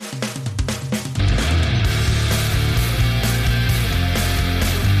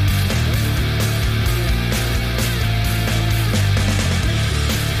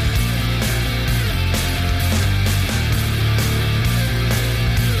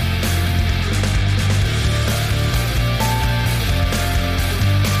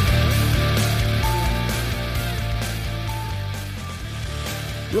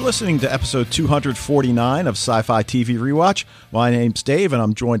You're listening to episode 249 of Sci-Fi TV Rewatch. My name's Dave, and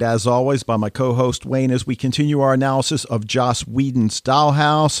I'm joined, as always, by my co-host Wayne as we continue our analysis of Joss Whedon's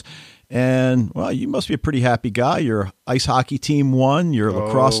Dollhouse. And, well, you must be a pretty happy guy. Your ice hockey team won. Your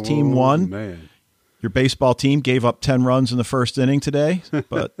lacrosse team won. Man. Your baseball team gave up 10 runs in the first inning today.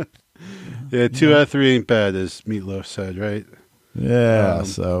 But yeah, 2 out of 3 ain't bad, as Meatloaf said, right? yeah,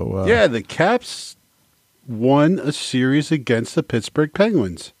 yeah, the Caps won a series against the Pittsburgh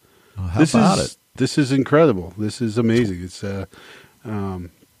Penguins. How about it? This is incredible. This is amazing. It's and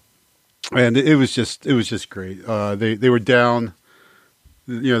it was just great. They were down.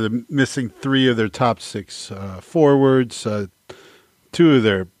 You know, they're missing 3 of their top 6 forwards. 2 of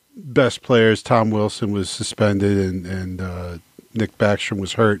their best players, Tom Wilson, was suspended, and Nick Backstrom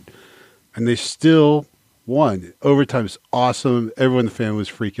was hurt, and they still won. Overtime is awesome. Everyone in the family was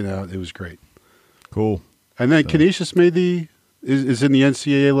freaking out. It was great. Cool. And then Canisius is in the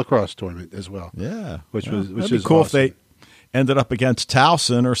NCAA lacrosse tournament as well. Yeah, That'd be cool if they ended up against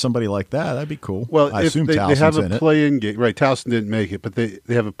Towson or somebody like that. That'd be cool. Well, I assume they Towson's have in a it. play-in game. Right, Towson didn't make it, but they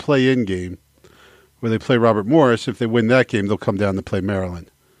have a play-in game where they play Robert Morris. If they win that game, they'll come down to play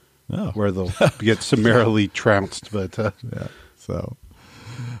Maryland, where they'll get summarily trounced. But yeah, so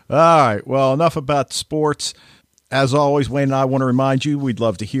all right. Well, enough about sports. As always, Wayne and I want to remind you we'd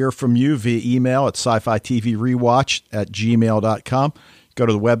love to hear from you via email at sci-fi TV rewatch at gmail.com. Go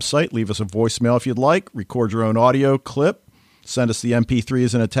to the website, leave us a voicemail if you'd like, record your own audio clip, send us the MP3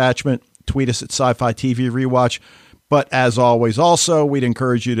 as an attachment, tweet us at Sci-Fi TV Rewatch. But as always, also, we'd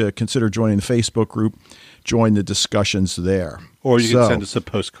encourage you to consider joining the Facebook group, join the discussions there. Or you can send us a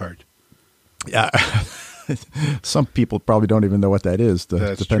postcard. Yeah. Some people probably don't even know what that is,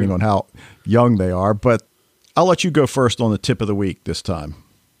 depending true. on how young they are. But I'll let you go first on the tip of the week this time.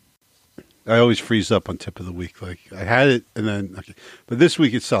 I always freeze up on tip of the week. Like I had it, and then but this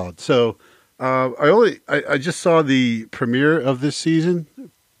week it's solid. So I just saw the premiere of this season,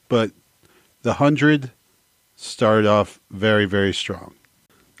 but the 100 started off very, very strong.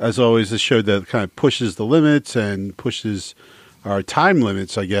 As always, a show that kind of pushes the limits and pushes our time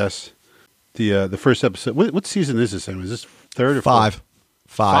limits, I guess. The first episode. What season is this? Is this 3rd or 4th?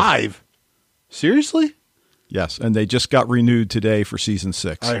 5. Seriously? Yes, and they just got renewed today for season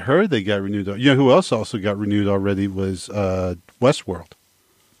 6. I heard they got renewed. You know who else also got renewed already was Westworld.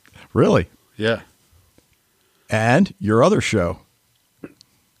 Really? Yeah. And your other show,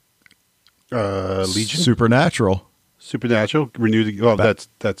 Legion, Supernatural renewed. Well, that's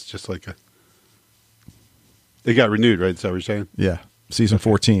just like a. It got renewed, right? Is that what you're saying? Yeah, season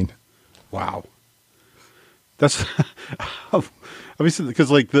 14. Wow. That's obviously because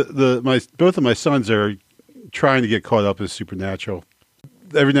like both of my sons are trying to get caught up in Supernatural.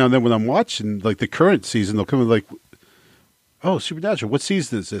 Every now and then when I'm watching like the current season, they'll come in like, "Oh, Supernatural, what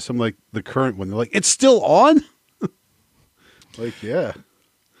season is this?" I'm like, "The current one." They're like, "It's still on?" Like, yeah.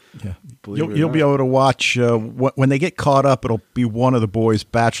 Yeah. You'll be able to watch when they get caught up, it'll be one of the boys'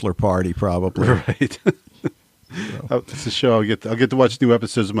 bachelor party probably. Right. It's a show I'll get to watch new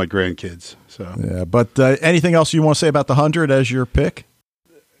episodes with my grandkids. So yeah, but anything else you want to say about the 100 as your pick?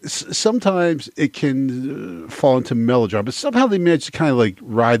 Sometimes it can fall into melodrama, but somehow they manage to kind of like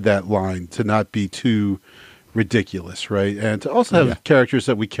ride that line to not be too ridiculous, right? And to also have characters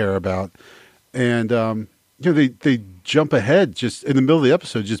that we care about. And they jump ahead just in the middle of the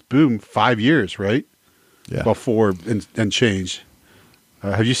episode, just boom, 5 years, right? Yeah. Well, 4 and change.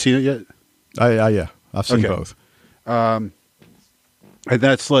 Have you seen it yet? Yeah, I've seen both. And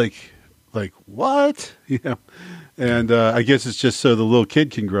that's like what? And I guess it's just so the little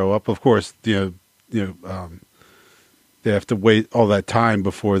kid can grow up. Of course, they have to wait all that time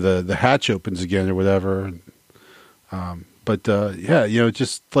before the hatch opens again or whatever. But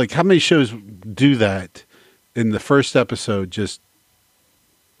just like how many shows do that in the first episode? Just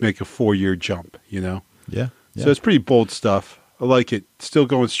make a 4-year jump, Yeah. So it's pretty bold stuff. I like it. Still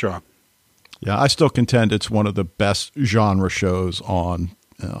going strong. Yeah, I still contend it's one of the best genre shows on.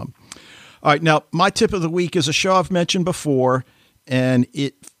 All right, now my tip of the week is a show I've mentioned before, and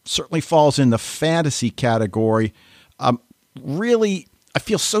it certainly falls in the fantasy category. I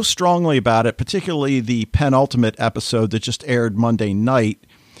feel so strongly about it, particularly the penultimate episode that just aired Monday night,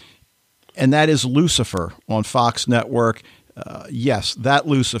 and that is Lucifer on Fox Network. Yes, that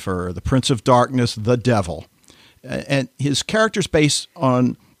Lucifer, the Prince of Darkness, the devil. And his character's based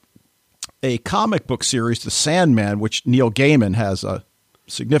on a comic book series, The Sandman, which Neil Gaiman has a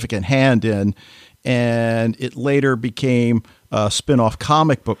significant hand in, and it later became a spin-off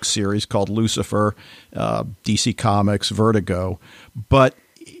comic book series called Lucifer, DC Comics, Vertigo. But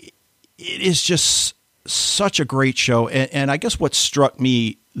it is just such a great show, and I guess what struck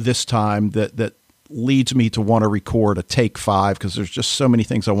me this time that leads me to want to record a take 5 because there's just so many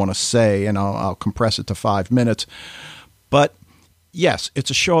things I want to say, and I'll compress it to 5 minutes. But yes, it's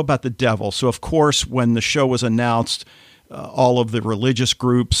a show about the devil. So, of course, when the show was announced, all of the religious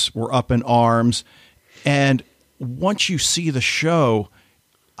groups were up in arms. And once you see the show,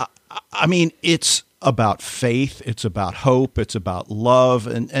 I mean, it's about faith. It's about hope. It's about love.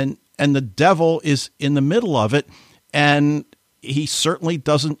 And the devil is in the middle of it. And he certainly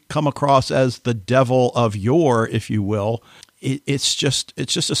doesn't come across as the devil of yore, if you will. It's just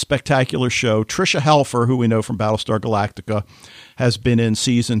a spectacular show. Tricia Helfer, who we know from Battlestar Galactica, has been in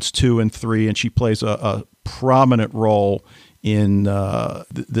seasons 2 and 3, and she plays a prominent role in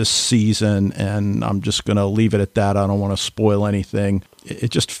this season. And I'm just going to leave it at that. I don't want to spoil anything. It's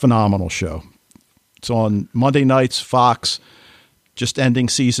just a phenomenal show. It's on Monday nights, Fox, just ending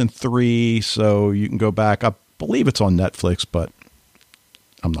season 3, so you can go back. I believe it's on Netflix, but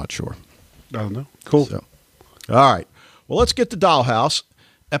I'm not sure. I don't know. Cool. So, all right. Well, let's get to Dollhouse.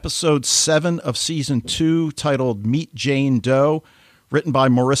 Episode 7 of season 2, titled Meet Jane Doe, written by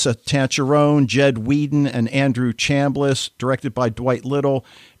Marissa Tancherone, Jed Whedon, and Andrew Chambliss, directed by Dwight Little.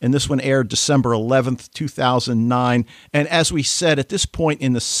 And this one aired December 11th, 2009. And as we said, at this point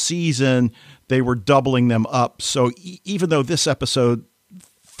in the season, they were doubling them up. So even though this episode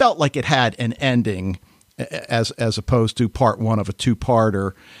felt like it had an ending, as opposed to part 1 of a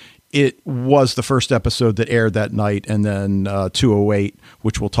 2-parter, it was the first episode that aired that night, and then 208,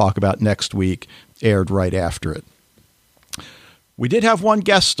 which we'll talk about next week, aired right after it. We did have one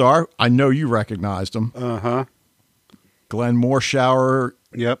guest star. I know you recognized him. Uh-huh. Glenn Morshower.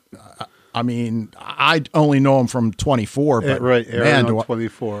 Yep. I mean, I only know him from 24. But right, man, on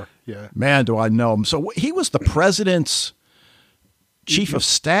 24. Yeah. Man, do I know him. So he was the president's chief of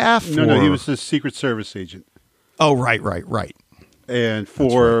staff? No, he was the Secret Service agent. Oh, right. And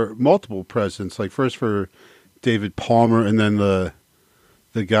for multiple presidents, like first for David Palmer, and then the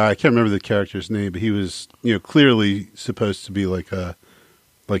guy, I can't remember the character's name, but he was, clearly supposed to be like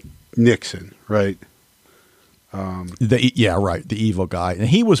Nixon, right? The evil guy. And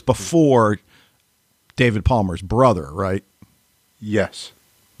he was before David Palmer's brother, right? Yes.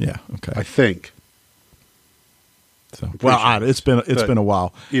 Yeah, okay. I think. So, well, it's been a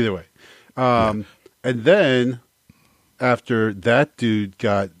while. Either way. And then after that dude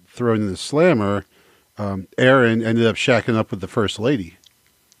got thrown in the slammer, Aaron ended up shacking up with the First Lady,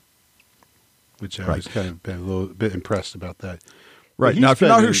 which I was kind of been a little bit impressed about that. Right. Now, if you're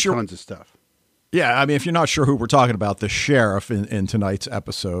not sure, tons of stuff. Yeah, I mean, if you're not sure who we're talking about, the sheriff in tonight's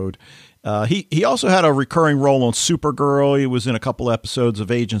episode, he also had a recurring role on Supergirl. He was in a couple episodes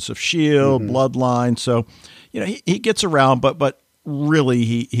of Agents of S.H.I.E.L.D., Bloodline. So, he gets around, but really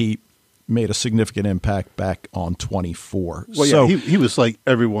he made a significant impact back on 24. Well, so, he was like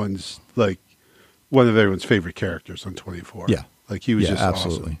one of everyone's favorite characters on 24. Yeah. Like he was just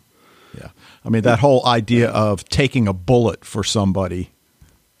absolutely. Awesome. Yeah. I mean, that whole idea of taking a bullet for somebody,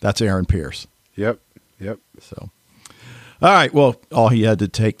 that's Aaron Pierce. Yep. So, all right. Well, all he had to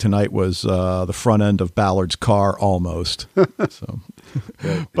take tonight was the front end of Ballard's car almost. So,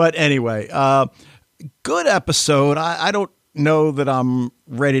 but anyway, good episode. I don't know that I'm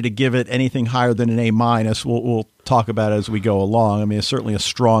ready to give it anything higher than an A-. We'll talk about it as we go along. I mean, it's certainly a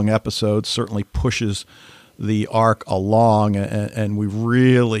strong episode, certainly pushes the arc along. And we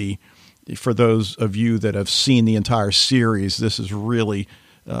really, for those of you that have seen the entire series, this is really,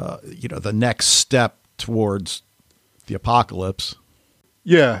 the next step towards the apocalypse.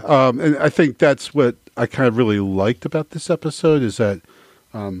 Yeah. And I think that's what I kind of really liked about this episode is that,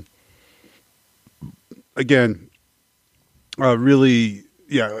 again, really,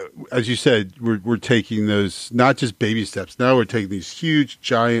 as you said, we're taking those not just baby steps. Now we're taking these huge,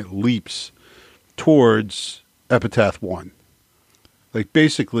 giant leaps towards Epitaph 1. Like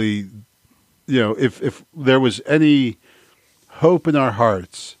basically, if there was any hope in our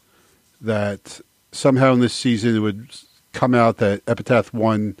hearts that somehow in this season it would come out that Epitaph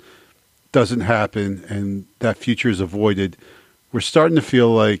 1 doesn't happen and that future is avoided, we're starting to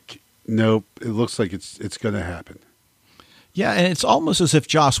feel like, nope, it looks like it's going to happen. Yeah, and it's almost as if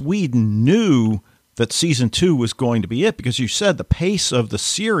Joss Whedon knew that season 2 was going to be it, because you said the pace of the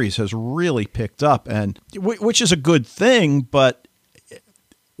series has really picked up, and which is a good thing, but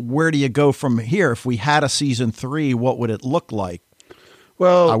where do you go from here? If we had a season 3, what would it look like?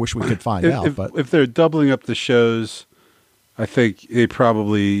 Well, I wish we could find out. But if they're doubling up the shows, I think they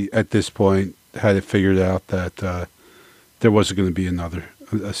probably at this point had it figured out that there wasn't going to be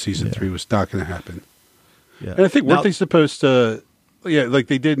a season 3 was not going to happen. Yeah. And I think weren't they supposed to? Yeah, like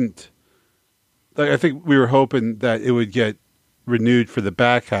they didn't. Like I think we were hoping that it would get renewed for the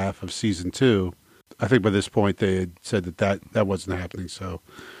back half of season 2. I think by this point they had said that wasn't happening. So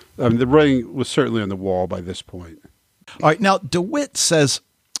the writing was certainly on the wall by this point. All right. Now, DeWitt says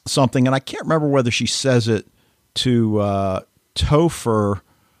something, and I can't remember whether she says it to Topher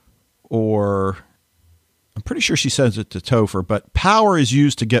or I'm pretty sure she says it to Topher, but power is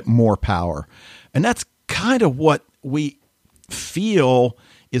used to get more power. And that's kind of what we feel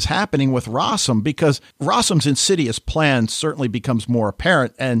is happening with Rossum, because Rossum's insidious plan certainly becomes more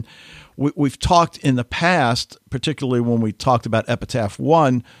apparent. And we've talked in the past, particularly when we talked about Epitaph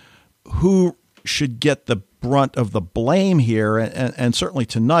 1, who should get the brunt of the blame here. And certainly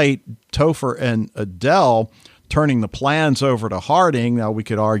tonight, Topher and Adele turning the plans over to Harding. Now, we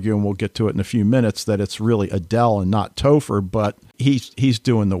could argue, and we'll get to it in a few minutes, that it's really Adele and not Topher, but he's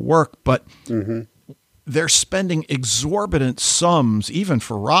doing the work. But they're spending exorbitant sums, even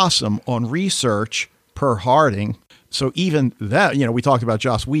for Rossum, on research per Harding. So even that, we talked about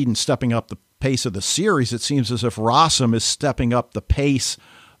Joss Whedon stepping up the pace of the series. It seems as if Rossum is stepping up the pace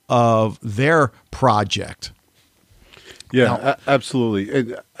of their project. Yeah, now,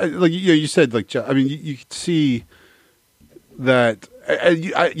 absolutely. And like you said, I mean, you could see that.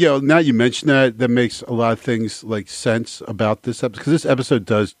 Now you mention that makes a lot of things like sense about this episode, because this episode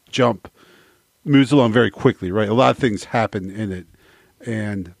does moves along very quickly, right? A lot of things happen in it,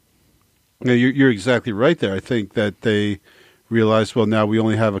 and you're exactly right there. I think that they realized, well, now we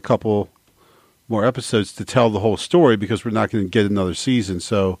only have a couple more episodes to tell the whole story because we're not going to get another season.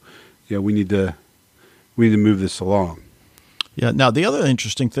 So, we need to move this along. Yeah. Now, the other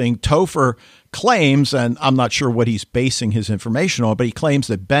interesting thing, Topher claims, and I'm not sure what he's basing his information on, but he claims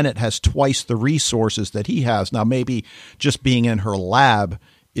that Bennett has twice the resources that he has. Now, maybe just being in her lab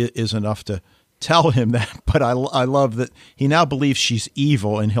is enough to tell him that, but I love that he now believes she's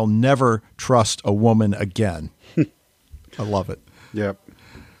evil and he'll never trust a woman again. I love it. Yep.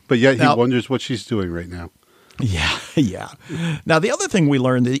 But yet he wonders what she's doing right now. Yeah. Yeah. Now, the other thing we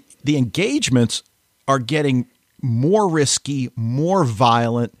learned, the engagements are getting more risky, more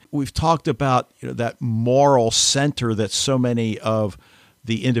violent. We've talked about that moral center that so many of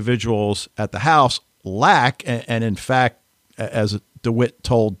the individuals at the house lack. And in fact, as DeWitt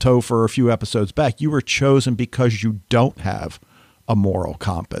told Topher a few episodes back, you were chosen because you don't have a moral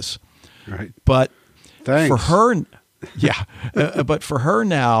compass. Right. But thanks. For her, yeah. But for her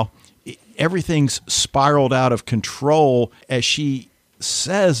now, everything's spiraled out of control, as she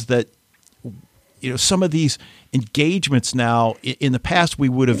says that, some of these engagements now, in the past, we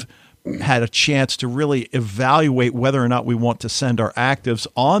would have had a chance to really evaluate whether or not we want to send our actives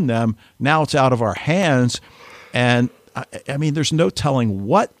on them. Now it's out of our hands. And I mean, there's no telling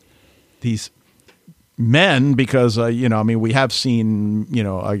what these men, because, we have seen,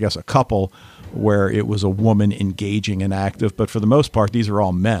 I guess a couple where it was a woman engaging an active, but for the most part, these are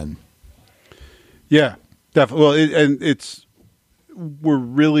all men. Yeah, definitely. Well, we're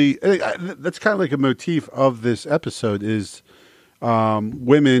really, that's kind of like a motif of this episode is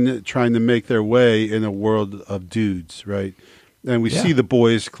women trying to make their way in a world of dudes, right? And we see the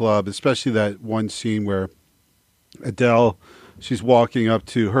boys club, especially that one scene where Adele, she's walking up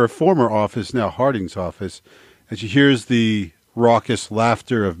to her former office, now Harding's office, and she hears the raucous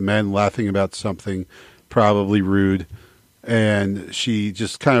laughter of men laughing about something probably rude, and she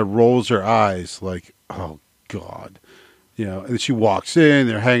just kind of rolls her eyes like, oh, God. And she walks in,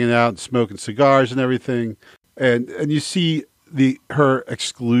 they're hanging out and smoking cigars and everything. And you see her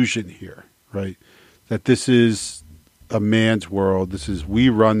exclusion here, right? That this is a man's world. We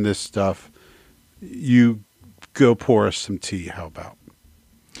run this stuff. You go pour us some tea. How about?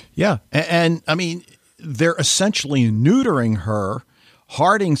 Yeah. And I mean, they're essentially neutering her.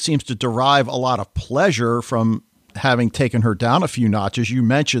 Harding seems to derive a lot of pleasure from having taken her down a few notches. You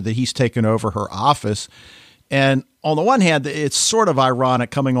mentioned that he's taken over her office. And on the one hand, it's sort of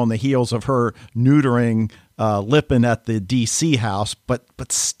ironic coming on the heels of her neutering Lippin at the D.C. house, but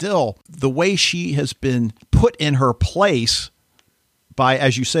still, the way she has been put in her place by,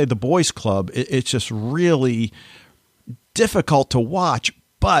 as you say, the boys club, it's just really difficult to watch.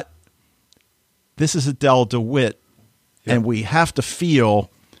 But this is Adele DeWitt, and we have to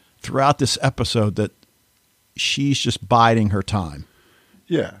feel throughout this episode that she's just biding her time.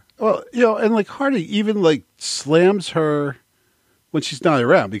 Yeah. Well, and like Harding even like slams her when she's not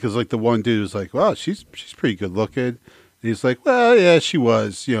around, because like the one dude is like, well, she's pretty good looking. And he's like, well, yeah, she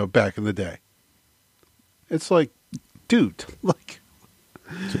was, back in the day. It's like, dude, like,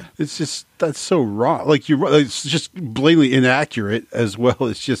 it's just, that's so wrong. Like it's just blatantly inaccurate, as well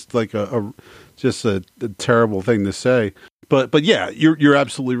as just like a terrible thing to say. But yeah, you're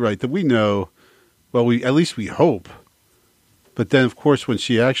absolutely right that we know, well, at least we hope But then, of course, when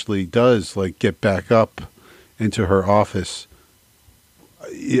she actually does like get back up into her office,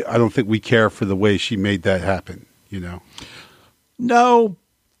 I don't think we care for the way she made that happen, you know? No,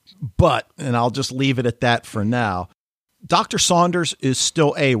 but, and I'll just leave it at that for now, Dr. Saunders is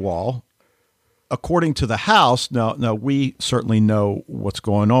still AWOL. According to the House, now we certainly know what's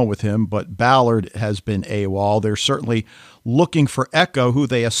going on with him, but Ballard has been AWOL. They're certainly looking for Echo, who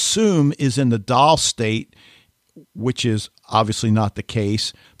they assume is in the doll state, which is obviously not the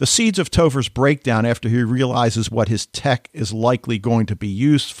case. The seeds of Topher's breakdown after he realizes what his tech is likely going to be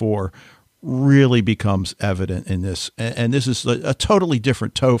used for really becomes evident in this. And this is a totally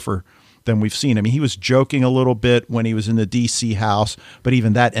different Topher than we've seen. I mean, he was joking a little bit when he was in the D.C. house, but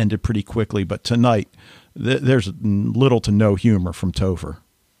even that ended pretty quickly. But tonight, there's little to no humor from Topher.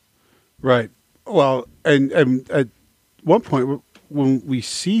 Right. Well, and at one point when we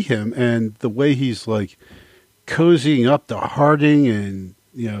see him and the way he's like cozying up to Harding and,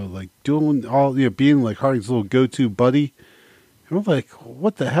 you know, like doing all, you know, being like Harding's little go-to buddy, and we're like,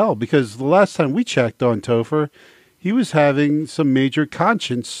 what the hell? Because the last time we checked on Topher, he was having some major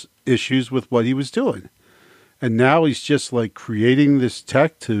conscience issues with what he was doing. And now he's just like creating this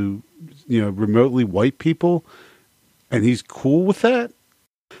tech to, you know, remotely wipe people. And he's cool with that,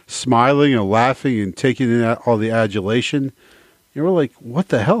 smiling and laughing and taking in all the adulation. And we're like, what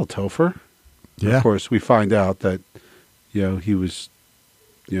the hell, Topher? Yeah. Of course, we find out that, you know, he was,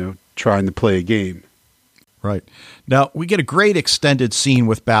 you know, trying to play a game. Right. Now, we get a great extended scene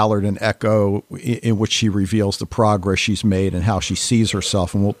with Ballard and Echo in which she reveals the progress she's made and how she sees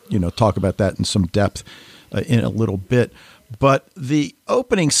herself. And we'll, you know, talk about that in some depth in a little bit. But the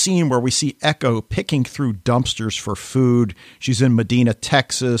opening scene where we see Echo picking through dumpsters for food, she's in Medina,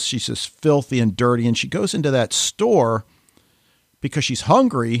 Texas. She's just filthy and dirty. And she goes into that store because she's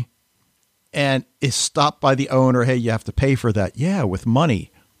hungry and is stopped by the owner. Hey, you have to pay for that. Yeah, with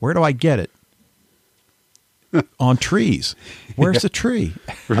money. Where do I get it? On trees. Where's the tree?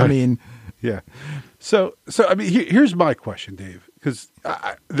 Right. I mean, yeah. So I mean, here's my question, Dave, because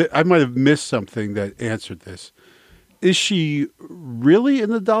I might have missed something that answered this. Is she really in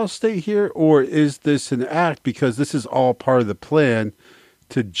the doll state here, or is this an act because this is all part of the plan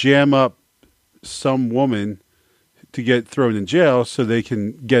to jam up some woman to get thrown in jail so they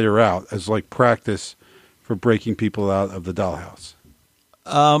can get her out as like practice for breaking people out of the dollhouse?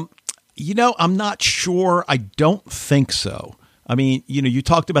 You know, I'm not sure. I don't think so. I mean, you know, you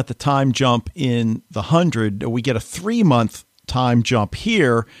talked about the time jump in the 100. We get a 3-month time jump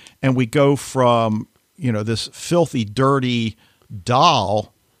here, and we go from, you know, this filthy, dirty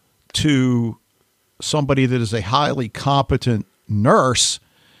doll to somebody that is a highly competent nurse.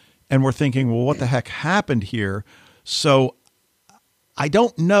 And we're thinking, well, what the heck happened here? So I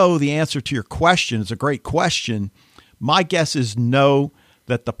don't know the answer to your question. It's a great question. My guess is no,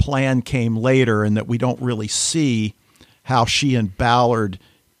 that the plan came later and that we don't really see how she and Ballard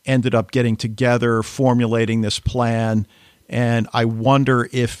ended up getting together, formulating this plan. And I wonder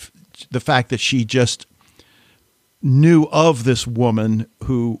if the fact that she just knew of this woman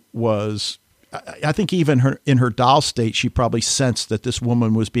who was, I think even in her doll state, she probably sensed that this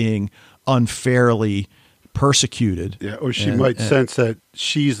woman was being unfairly persecuted. Yeah, or she might sense that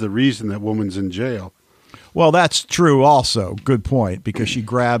she's the reason that woman's in jail. Well, that's true also. Good point, because she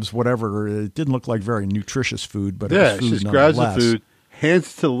grabs whatever. It didn't look like very nutritious food, but yeah, it was food she grabs the nonetheless. food, hands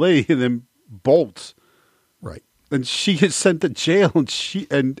it to the lady, and then bolts. Right. And she gets sent to jail,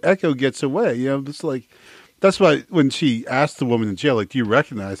 and Echo gets away. You know, it's like, that's why when she asked the woman in jail, like, do you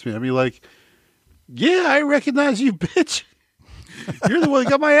recognize me? I mean, like, yeah, I recognize you, bitch. You're the one that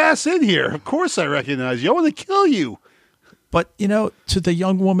got my ass in here. Of course I recognize you. I want to kill you. But, you know, to the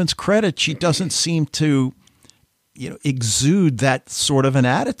young woman's credit, she doesn't seem to, you know, exude that sort of an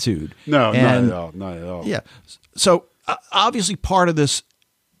attitude. No, not at all. Not at all. Yeah. So obviously part of this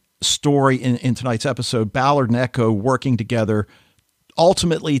story in tonight's episode, Ballard and Echo working together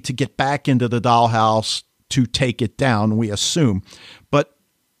ultimately to get back into the dollhouse to take it down, we assume. But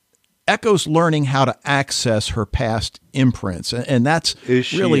Echo's learning how to access her past imprints. And that's Is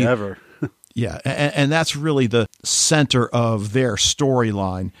she really ever? Yeah, and that's really the center of their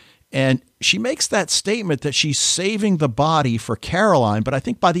storyline. And she makes that statement that she's saving the body for Caroline, but I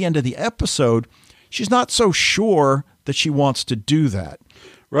think by the end of the episode, she's not so sure that she wants to do that.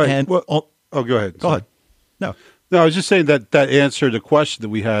 Right. And well, go ahead. Go ahead. No, I was just saying that answered a question that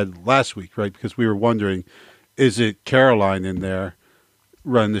we had last week, right? Because we were wondering, is it Caroline in there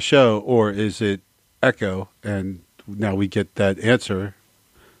running the show, or is it Echo? And now we get that answer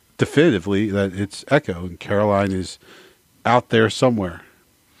definitively that it's Echo, and Caroline is out there somewhere.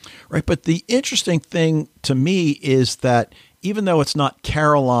 Right. But the interesting thing to me is that even though it's not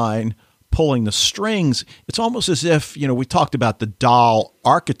Caroline pulling the strings, it's almost as if, we talked about the doll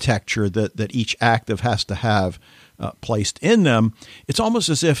architecture that each active has to have placed in them. It's almost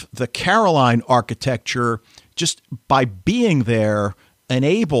as if the Caroline architecture, just by being there,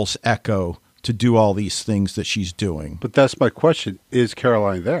 enables Echo to do all these things that she's doing. But that's my question. Is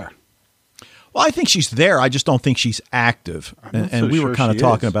Caroline there? Well, I think she's there. I just don't think she's active. And we were kind of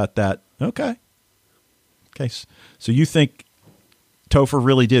talking about that. Okay. So you think Topher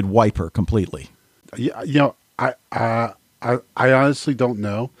really did wipe her completely? Yeah, I honestly don't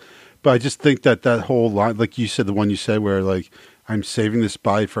know, but I just think that whole line, like you said, the one you said where like I'm saving this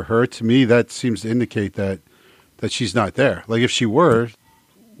body for her. To me, that seems to indicate that she's not there. Like if she were,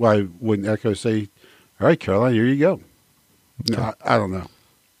 why wouldn't Echo say, "All right, Caroline, here you go"? Okay. No, I don't know.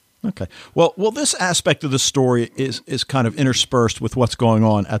 Okay. Well, this aspect of the story is kind of interspersed with what's going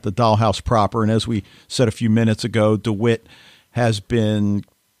on at the dollhouse proper, and as we said a few minutes ago, DeWitt has been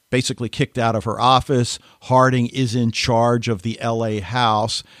basically kicked out of her office. Harding is in charge of the L.A.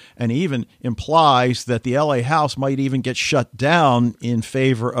 house, and even implies that the L.A. house might even get shut down in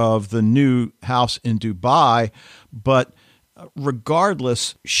favor of the new house in Dubai. But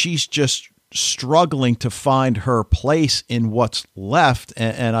regardless, she's just struggling to find her place in what's left.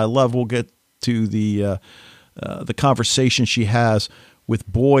 And I love, we'll get to the conversation she has with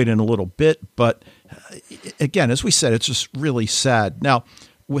Boyd in a little bit, but again, as we said, it's just really sad. Now,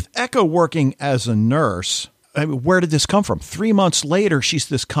 with Echo working as a nurse, I mean, where did this come from? 3 months later, she's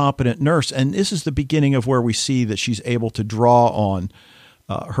this competent nurse, and this is the beginning of where we see that she's able to draw on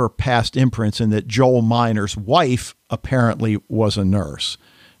her past imprints, and that Joel Miner's wife apparently was a nurse,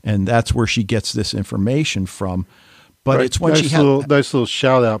 and that's where she gets this information from. But right. It's when nice little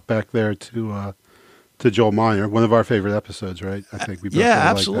shout out back there to Joel Miner, one of our favorite episodes, right? I think we both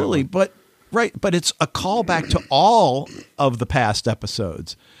absolutely. But it's a callback to all of the past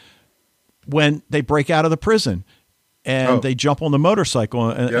episodes when they break out of the prison and they jump on the motorcycle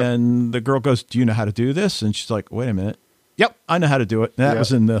and the girl goes, "Do you know how to do this?" And she's like, "Wait a minute. Yep, I know how to do it." And that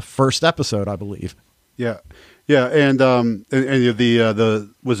was in the first episode, I believe. Yeah. Yeah. And the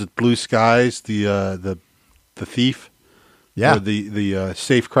was it Blue Skies, the thief? Yeah. Or the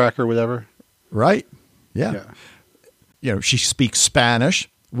safe cracker, whatever. Right. Yeah. She speaks Spanish,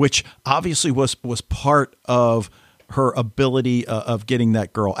 which obviously was part of her ability of getting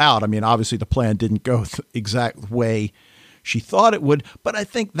that girl out. I mean, obviously the plan didn't go the exact way she thought it would, but I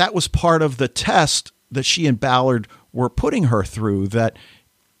think that was part of the test that she and Ballard were putting her through, that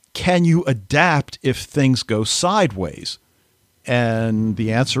can you adapt if things go sideways? And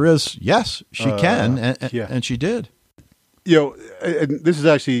the answer is yes, she can. And she did. And this is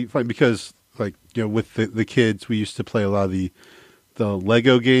actually funny because, like, with the kids, we used to play a lot of the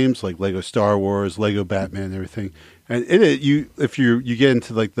Lego games, like Lego Star Wars, Lego Batman, and everything. And in it, if you get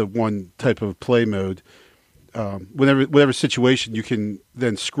into like the one type of play mode, whatever situation, you can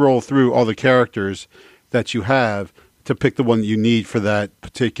then scroll through all the characters that you have to pick the one that you need for that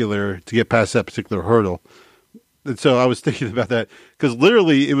particular, to get past that particular hurdle. And so I was thinking about that because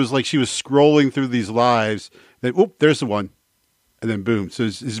literally it was like she was scrolling through these lives. That there's the one, and then boom. So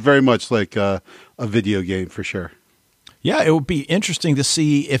it's very much like a video game for sure. Yeah, it would be interesting to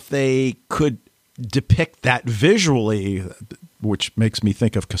see if they could depict that visually, which makes me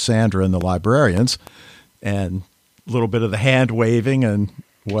think of Cassandra and the Librarians, and a little bit of the hand waving and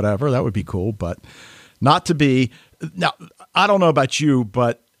whatever. That would be cool, but not to be. Now, I don't know about you,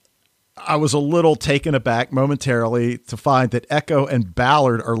 but I was a little taken aback momentarily to find that Echo and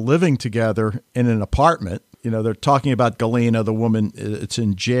Ballard are living together in an apartment. They're talking about Galena, the woman that's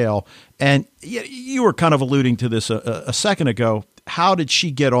in jail. And you were kind of alluding to this a second ago. How did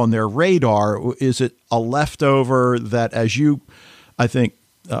she get on their radar? Is it a leftover that, as you, I think,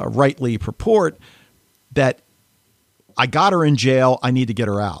 rightly purport, that I got her in jail, I need to get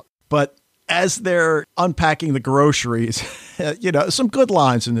her out? But as they're unpacking the groceries, some good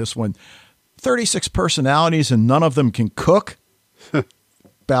lines in this one. 36 personalities and none of them can cook,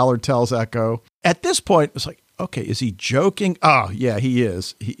 Ballard tells Echo. At this point, it's like, okay, is he joking? Oh, yeah, he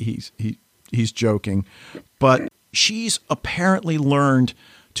is. He's joking. But she's apparently learned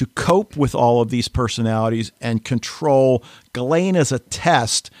to cope with all of these personalities and control Ghislaine as a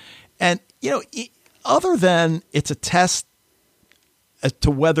test. And, other than it's a test as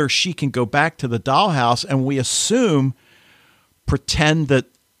to whether she can go back to the dollhouse, and we pretend that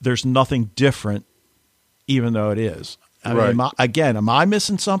there's nothing different, even though it is. I mean, am I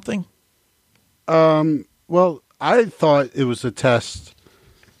missing something? Well, I thought it was a test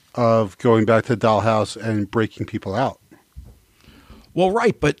of going back to the dollhouse and breaking people out. Well,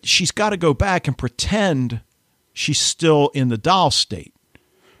 right, but she's got to go back and pretend she's still in the doll state.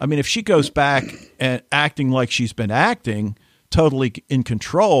 I mean, if she goes back and acting like she's been acting, totally in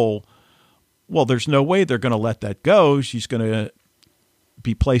control, well, there's no way they're going to let that go. She's going to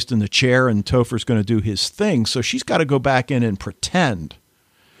be placed in the chair and Topher's going to do his thing. So she's got to go back in and pretend.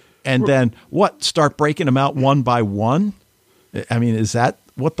 And then what? Start breaking them out one by one? I mean, is that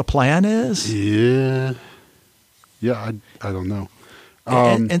what the plan is? Yeah. Yeah, I don't know.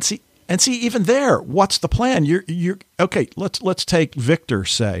 And see, even there, what's the plan? You're okay. Let's take Victor.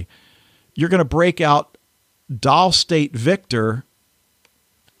 Say you're going to break out doll state Victor.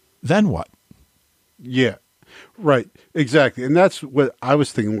 Then what? Yeah, right. Exactly. And that's what I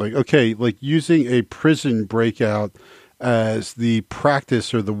was thinking. Like, okay, like using a prison breakout as the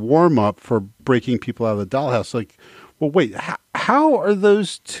practice or the warm up for breaking people out of the dollhouse. Like, well, wait, how are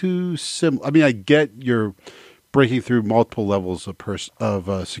those two similar? I mean, I get you're breaking through multiple levels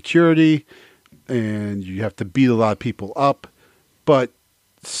of security, and you have to beat a lot of people up, but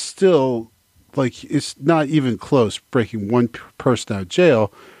still, like, it's not even close breaking one person out of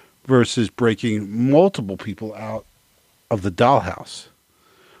jail versus breaking multiple people out of the dollhouse.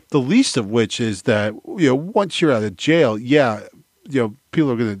 The least of which is that, once you're out of jail,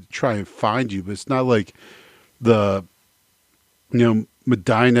 people are going to try and find you, but it's not like the,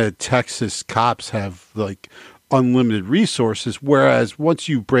 Medina, Texas cops have like unlimited resources. Whereas once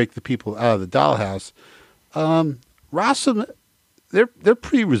you break the people out of the dollhouse, Rossum, they're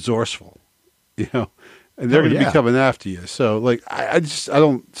pretty resourceful, and they're going to be coming after you. So like, I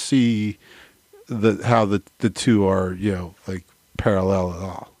don't see how the two are, like parallel at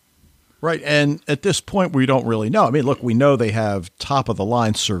all. Right. And at this point, we don't really know. I mean, look, we know they have top of the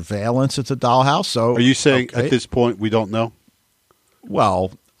line surveillance at the dollhouse. So are you saying at this point we don't know?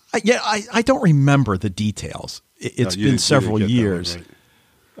 Well, I don't remember the details. It's been several years.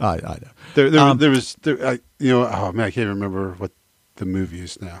 Right. I know. There was, oh man, I can't remember what the movie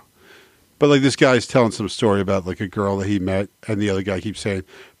is now. But like this guy's telling some story about like a girl that he met, and the other guy keeps saying,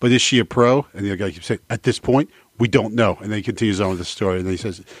 "But is she a pro?" And the other guy keeps saying, "At this point, we don't know." And then he continues on with the story, and then he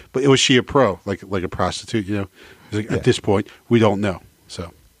says, "But was she a pro, like a prostitute?" He's like, "At this point, we don't know."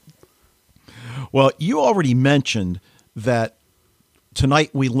 So, well, you already mentioned that tonight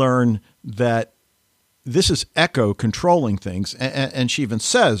we learn that this is Echo controlling things, and she even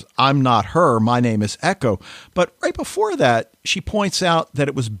says, "I'm not her. My name is Echo." But right before that, she points out that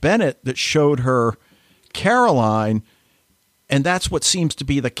it was Bennett that showed her Caroline, and that's what seems to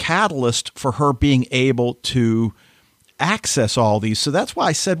be the catalyst for her being able to access all these. So that's why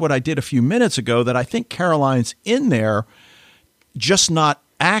I said what I did a few minutes ago, that I think Caroline's in there, just not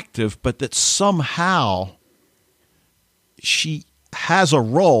active, but that somehow she has a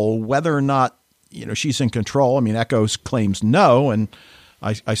role, whether or not she's in control. I mean, Echo claims no, and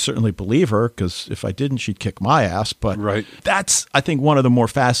I certainly believe her, because if I didn't, she'd kick my ass. But right. That's, I think, one of the more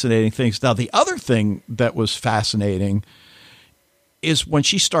fascinating things. Now, the other thing that was fascinating is when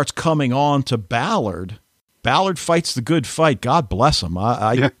she starts coming on to Ballard. Ballard fights the good fight. God bless him.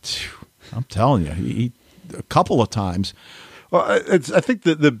 I'm telling you, he a couple of times. Well, I think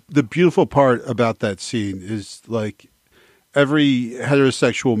the beautiful part about that scene is like every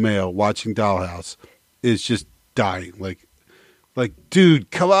heterosexual male watching Dollhouse is just dying. Like,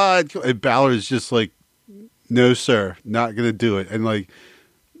 dude, come on. And Ballard is just like, no, sir, not going to do it. And like,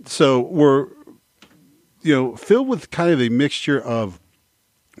 so we're, filled with kind of a mixture of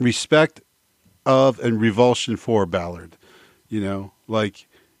respect of and revulsion for Ballard, like,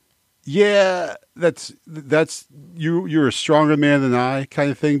 yeah, that's you're a stronger man than I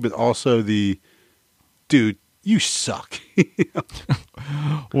kind of thing, but also the dude, you suck.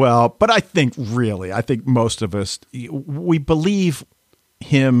 Well, but I think most of us, we believe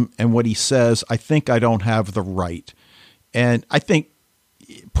him and what he says. I think I don't have the right. And I think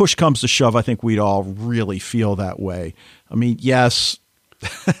push comes to shove, I think we'd all really feel that way. I mean, yes,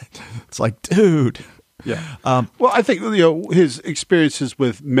 it's like, dude. Yeah. Well, I think, his experiences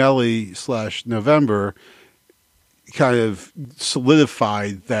with Melly / November kind of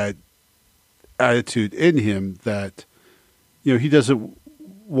solidified that attitude in him that, he doesn't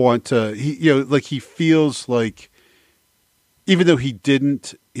want to, he feels like, even though he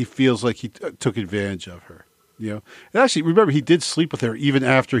didn't, he feels like he took advantage of her, And actually, remember, he did sleep with her even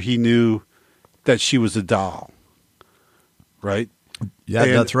after he knew that she was a doll. Right? Yeah,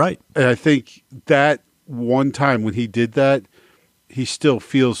 that's right. And I think that one time when he did that, he still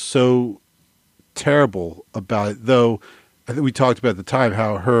feels so terrible about it. Though I think we talked about at the time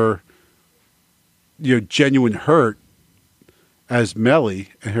how her, genuine hurt as Melly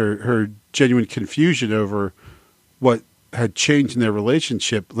and her genuine confusion over what had changed in their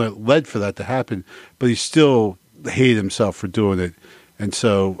relationship led for that to happen. But he still hated himself for doing it. And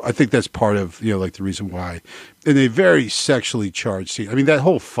so I think that's part of, like the reason why. In a very sexually charged scene. I mean, that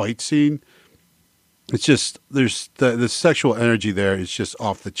whole fight scene, it's just, there's the sexual energy there is just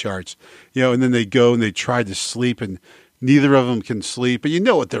off the charts. And then they go and they try to sleep and neither of them can sleep. And you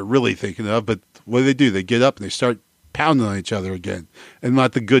know what they're really thinking of, but what do? They get up and they start pounding on each other again. And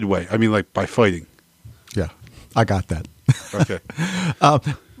not the good way. I mean, like by fighting. Yeah, I got that. Okay.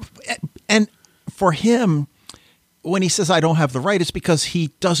 And for him, when he says, I don't have the right, it's because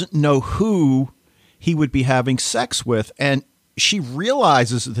he doesn't know who he would be having sex with. And she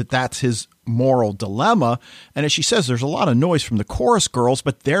realizes that that's his moral dilemma. And as she says, there's a lot of noise from the chorus girls,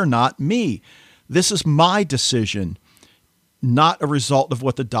 but they're not me. This is my decision, not a result of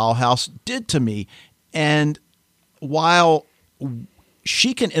what the dollhouse did to me. And while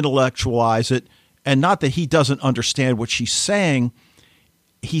she can intellectualize it, and not that he doesn't understand what she's saying,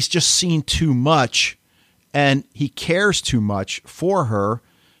 he's just seen too much and he cares too much for her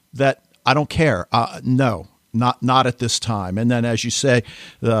that I don't care. No, not at this time. And then, as you say,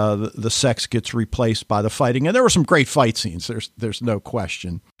 the sex gets replaced by the fighting. And there were some great fight scenes. There's no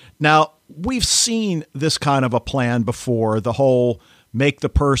question. Now, we've seen this kind of a plan before, the whole make the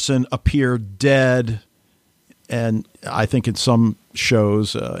person appear dead. And I think in some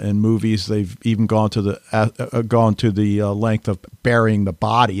shows and movies, they've even gone to the length of burying the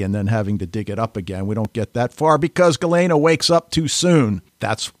body and then having to dig it up again. We don't get that far because Galena wakes up too soon.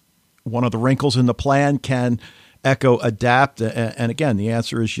 That's one of the wrinkles in the plan. Can Echo adapt? And again, the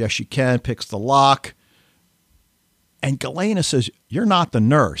answer is yes, she can. Picks the lock. And Galena says, you're not the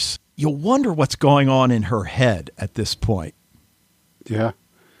nurse. You'll wonder what's going on in her head at this point. Yeah.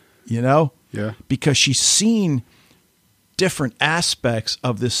 Yeah. Because she's seen different aspects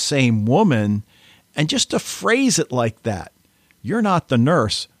of this same woman. And just to phrase it like that, you're not the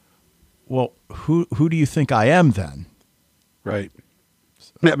nurse. Well, who do you think I am then? Right.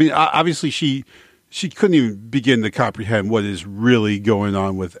 I mean, obviously she couldn't even begin to comprehend what is really going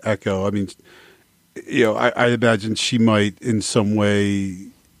on with Echo. I mean, I imagine she might in some way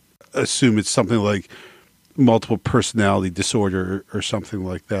assume it's something like multiple personality disorder or something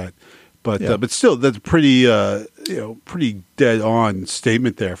like that. But still, that's pretty dead on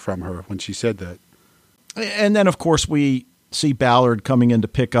statement there from her when she said that. And then, of course, we see Ballard coming in to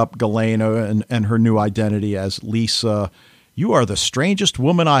pick up Galena and her new identity as Lisa. You are the strangest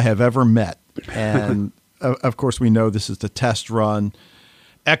woman I have ever met. And of course, we know this is the test run.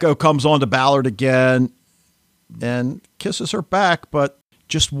 Echo comes on to Ballard again and kisses her back, but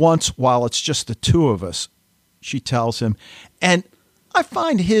just once while it's just the two of us, she tells him. And I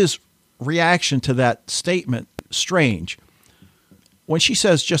find his reaction to that statement strange. When she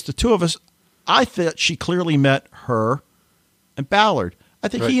says just the two of us, I thought she clearly meant her and Ballard. I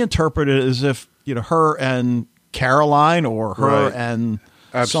think he interpreted it as if, her and Caroline or her and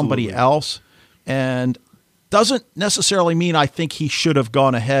somebody else. And doesn't necessarily mean I think he should have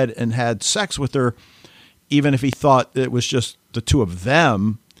gone ahead and had sex with her, even if he thought it was just the two of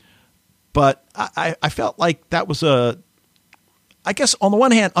them. But I felt like that was I guess on the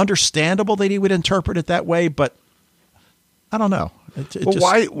one hand, understandable that he would interpret it that way, but I don't know.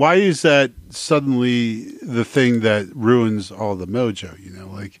 Why is that suddenly the thing that ruins all the mojo?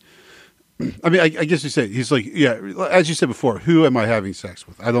 I mean, I guess you say he's like, yeah, as you said before, who am I having sex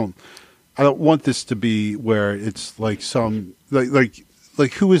with? I don't want this to be where it's like some like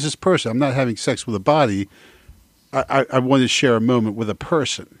who is this person? I'm not having sex with a body. I want to share a moment with a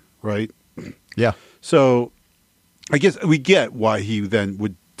person, right? Yeah. So I guess we get why he then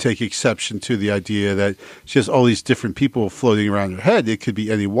would take exception to the idea that she has all these different people floating around her head. It could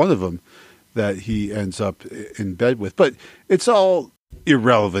be any one of them that he ends up in bed with. But it's all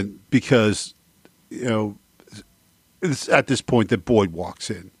irrelevant because, it's at this point that Boyd walks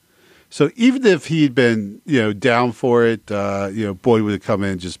in. So even if he'd been, down for it, Boyd would have come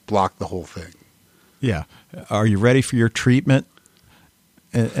in and just blocked the whole thing. Yeah. Are you ready for your treatment?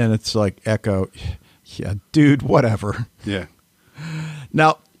 And it's like Echo, yeah, dude, whatever. Yeah.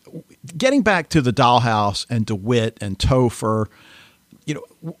 Now, getting back to the dollhouse and DeWitt and Topher,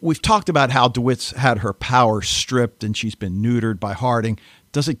 we've talked about how DeWitt's had her power stripped and she's been neutered by Harding.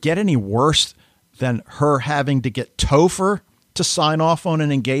 Does it get any worse than her having to get Topher to sign off on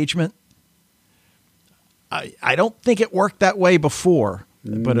an engagement? I don't think it worked that way before,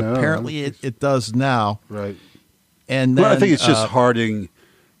 but apparently it does now. Right. And then, I think it's just Harding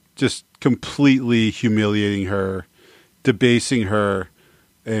just completely humiliating her, debasing her.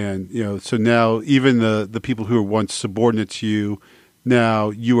 And, so now even the people who were once subordinate to you, now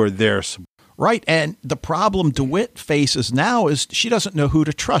you are their subordinate. Right. And the problem DeWitt faces now is she doesn't know who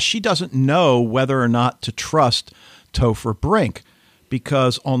to trust. She doesn't know whether or not to trust Topher Brink,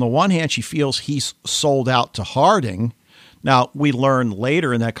 because on the one hand, she feels he's sold out to Harding. Now, we learn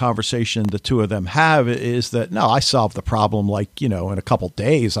later in that conversation the two of them have is that, no, I solved the problem in a couple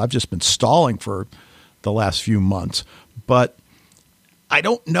days. I've just been stalling for the last few months. But I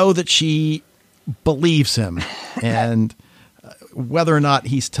don't know that she believes him and whether or not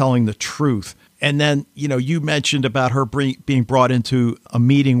he's telling the truth. And then, you mentioned about her being brought into a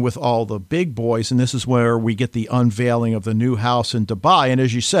meeting with all the big boys, and this is where we get the unveiling of the new house in Dubai. And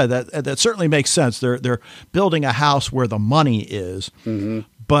as you said, that certainly makes sense. They're building a house where the money is. Mm-hmm.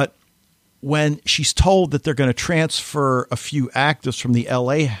 But when she's told that they're going to transfer a few actors from the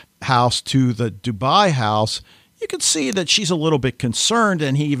L.A. house to the Dubai house, you can see that she's a little bit concerned,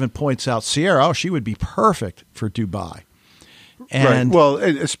 and he even points out Sierra, she would be perfect for Dubai. And right. Well,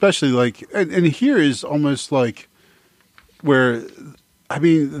 and especially and here is almost like where, I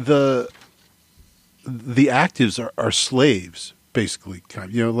mean, the actives are slaves, basically.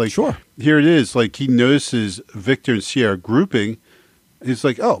 Sure. Here it is, he notices Victor and Sierra grouping. And he's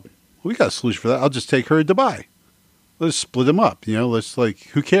like, oh, we got a solution for that. I'll just take her to Dubai. Let's split them up. Let's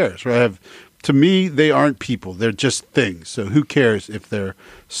who cares? Right? To me, they aren't people. They're just things. So who cares if they're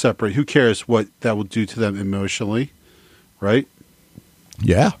separate? Who cares what that will do to them emotionally? Right?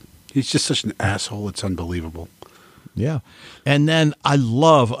 Yeah. He's just such an asshole. It's unbelievable. Yeah. And then I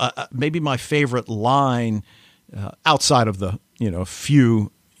love maybe my favorite line outside of the,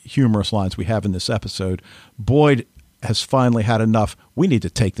 few humorous lines we have in this episode. Boyd has finally had enough. We need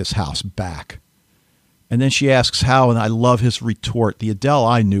to take this house back. And then she asks how, and I love his retort. The Adele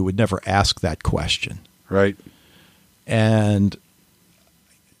I knew would never ask that question. Right. And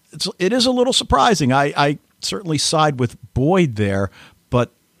it is a little surprising. I certainly side with Boyd there,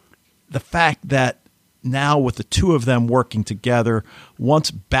 but the fact that now with the two of them working together,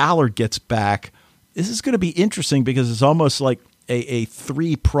 once Ballard gets back, this is going to be interesting because it's almost like a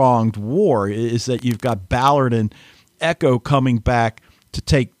three-pronged war, is that you've got Ballard and Echo coming back to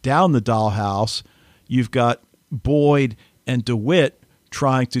take down the dollhouse. You've got Boyd and DeWitt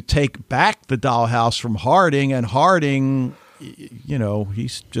trying to take back the dollhouse from Harding, and Harding,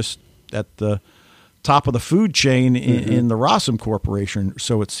 he's just at the top of the food chain in the Rossum Corporation,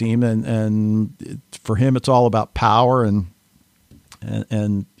 so it seemed, and for him, it's all about power and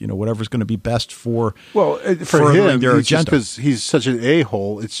whatever's going to be best for for him, their it's agenda. Because he's such an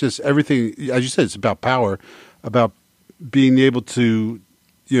a-hole. It's just everything, as you said, it's about power, about being able to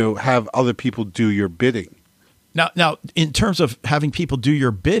have other people do your bidding. Now, in terms of having people do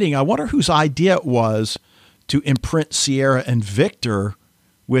your bidding, I wonder whose idea it was to imprint Sierra and Victor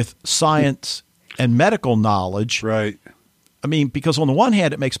with science and medical knowledge. Right. I mean, because on the one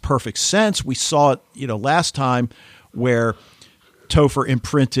hand, it makes perfect sense. We saw it, last time where Topher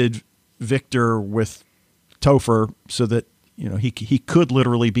imprinted Victor with Topher so that, he could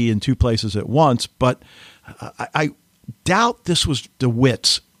literally be in two places at once. But I doubt this was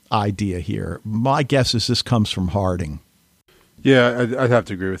DeWitt's idea here. My guess is this comes from Harding. Yeah, I'd have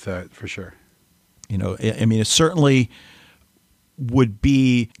to agree with that for sure. I mean, it certainly would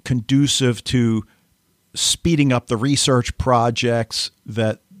be conducive to speeding up the research projects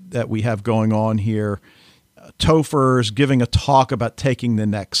that we have going on here. Topher's giving a talk about taking the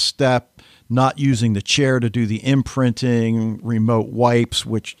next step, not using the chair to do the imprinting, remote wipes,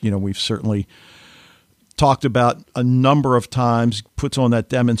 which, we've certainly talked about a number of times, puts on that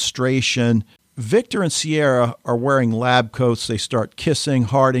demonstration. Victor and Sierra are wearing lab coats. They start kissing.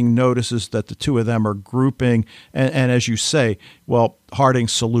 Harding notices that the two of them are grouping. And as you say, well,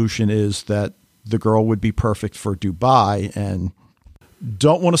 Harding's solution is that the girl would be perfect for Dubai, and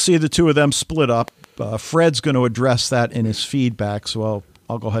don't want to see the two of them split up. Fred's going to address that in his feedback, so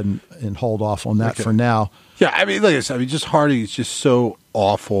I'll go ahead and hold off on that for now. Yeah, I mean, like I said, just Harding is just so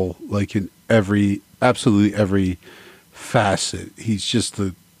awful, in absolutely every facet. He's just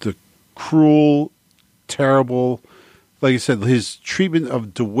the cruel, terrible. Like I said, his treatment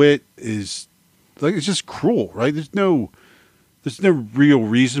of DeWitt is it's just cruel, right? There's no real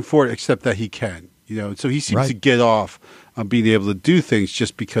reason for it except that he can, So he seems to get off on being able to do things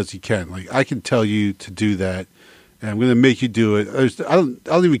just because he can. I can tell you to do that, and I'm going to make you do it. I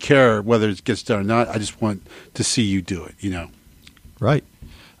don't even care whether it gets done or not. I just want to see you do it, Right.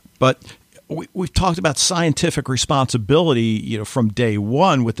 But we've talked about scientific responsibility, from day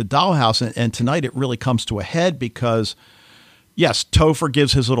one with the dollhouse, and tonight it really comes to a head because, yes, Topher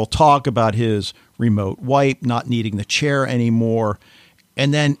gives his little talk about his remote wipe, not needing the chair anymore,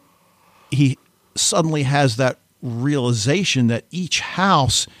 and then he suddenly has that realization that each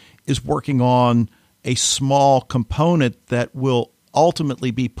house is working on a small component that will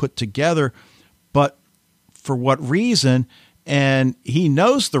ultimately be put together, but for what reason? And he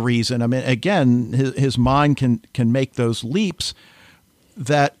knows the reason. I mean, again, his mind can make those leaps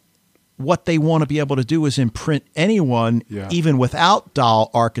that what they want to be able to do is imprint anyone, even without doll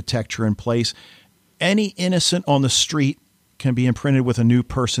architecture in place. Any innocent on the street can be imprinted with a new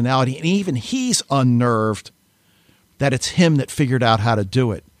personality. And even he's unnerved that it's him that figured out how to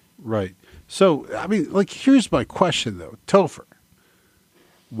do it. Right. So, I mean, like, here's my question, though. Topher,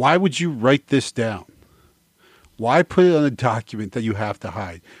 why would you write this down? Why put it on a document that you have to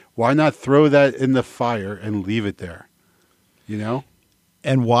hide? Why not throw that in the fire and leave it there? You know?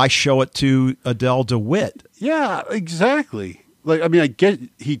 And why show it to Adele DeWitt? Yeah, exactly. Like, I mean, I get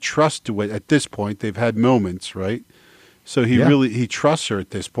he trusts DeWitt at this point. They've had moments, right? So he trusts her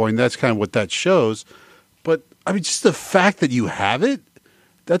at this point. That's kind of what that shows. But, I mean, just the fact that you have it,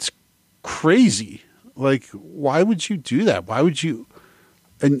 that's crazy. Like, why would you do that? Why would you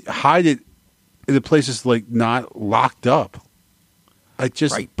and hide it in the places like not locked up? I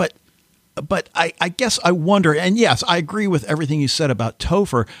just right, but I guess I wonder. And yes, I agree with everything you said about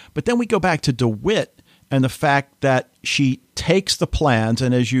Topher. But then we go back to DeWitt and the fact that she takes the plans,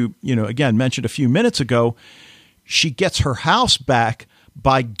 and as you again mentioned a few minutes ago, she gets her house back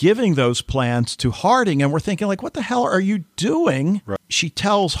by giving those plans to Harding. And we're thinking, like, what the hell are you doing? Right. She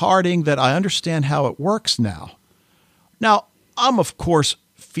tells Harding that I understand how it works now. Now, I'm, of course,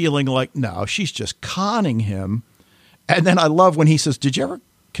 feeling like, no, she's just conning him. And then I love when he says, did you ever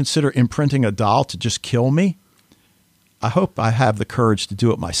consider imprinting a doll to just kill me? I hope I have the courage to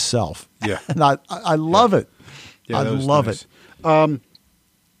do it myself. Yeah. And I love it. Yeah, I love nice. it.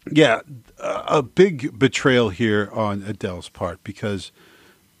 A big betrayal here on Adele's part because,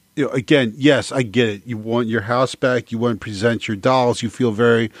 again, yes, I get it. You want your house back. You want to present your dolls. You feel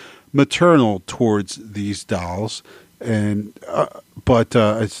very maternal towards these dolls. And but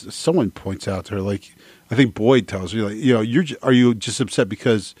as someone points out to her, like, I think Boyd tells her, like, are you just upset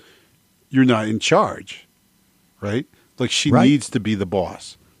because you're not in charge, right? Like, she needs to be the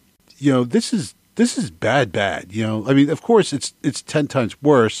boss. This is bad. I mean, of course, it's 10 times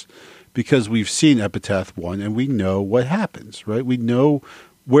worse because we've seen Epitaph 1 and we know what happens, right? We know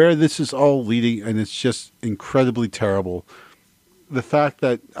where this is all leading, and it's just incredibly terrible. The fact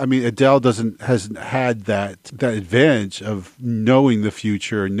that, I mean, Adele hasn't had that advantage of knowing the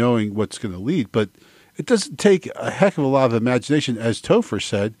future and knowing what's going to lead, but it doesn't take a heck of a lot of imagination, as Topher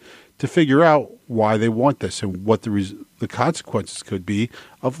said, to figure out why they want this and what the consequences could be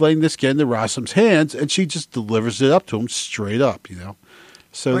of letting this get into Rassam's hands, and she just delivers it up to him straight up,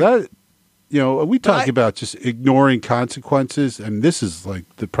 So that, we talk about just ignoring consequences, and this is like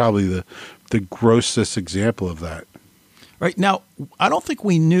probably the grossest example of that. Right. Now, I don't think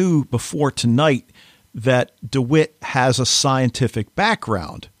we knew before tonight that DeWitt has a scientific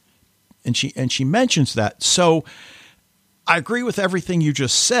background, and she mentions that. So I agree with everything you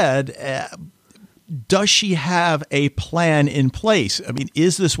just said. Does she have a plan in place? I mean,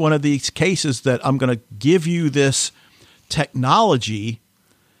 is this one of these cases that I'm going to give you this technology,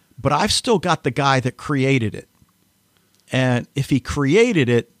 but I've still got the guy that created it. And if he created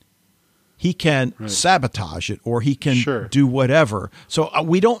it, he can sabotage it, or he can do whatever. So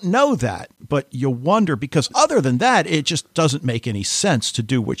we don't know that, but you wonder, because other than that, it just doesn't make any sense to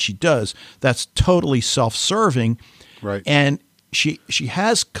do what she does. That's totally self-serving. Right. And she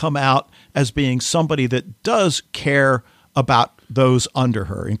has come out as being somebody that does care about those under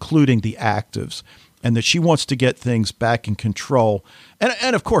her, including the actives, and that she wants to get things back in control.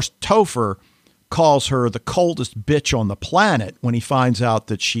 And of course, Topher calls her the coldest bitch on the planet when he finds out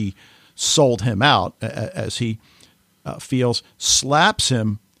that she sold him out, as he feels, slaps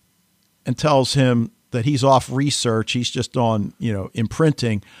him and tells him that he's off research. He's just on,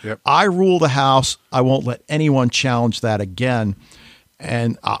 imprinting. Yep. I rule the house. I won't let anyone challenge that again.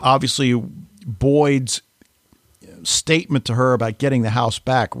 And obviously Boyd's statement to her about getting the house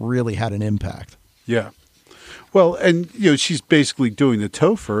back really had an impact. Yeah. Well, and, she's basically doing to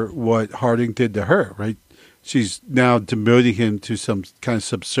Topher what Harding did to her, right? She's now demoting him to some kind of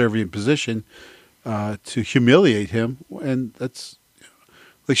subservient position to humiliate him. And that's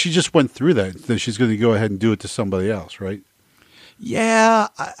like, she just went through that. Then she's going to go ahead and do it to somebody else, right? Yeah.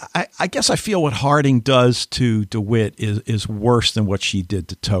 I guess I feel what Harding does to DeWitt is worse than what she did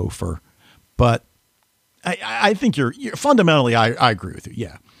to Topher. But I think you're fundamentally, I agree with you.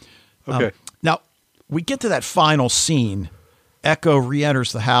 Yeah. Okay. Now, we get to that final scene. Echo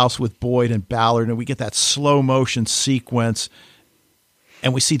re-enters the house with Boyd and Ballard, and we get that slow motion sequence,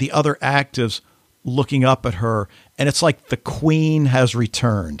 and we see the other actives looking up at her, and it's like the queen has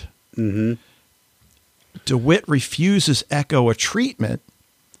returned. Mm-hmm. DeWitt refuses Echo a treatment,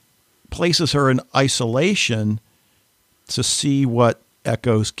 places her in isolation to see what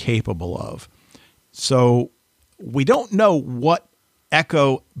Echo's capable of. So we don't know what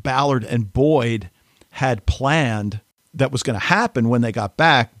Echo, Ballard, and Boyd had planned that was going to happen when they got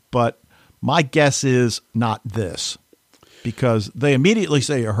back, but my guess is not this, because they immediately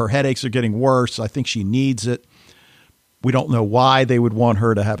say her headaches are getting worse. I think she needs it. We don't know why they would want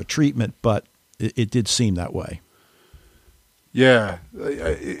her to have a treatment, but it did seem that way. Yeah,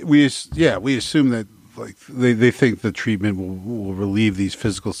 we assume that like they think the treatment will relieve these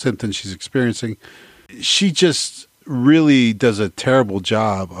physical symptoms she's experiencing. She just really does a terrible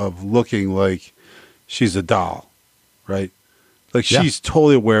job of looking like she's a doll, right? Like she's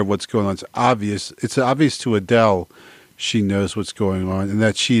totally aware of what's going on. It's obvious. It's obvious to Adele she knows what's going on, and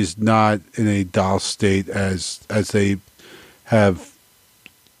that she's not in a doll state as they have,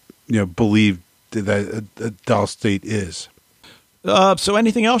 believed that a doll state is. So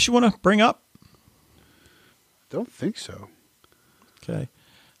anything else you want to bring up? Don't think so. Okay.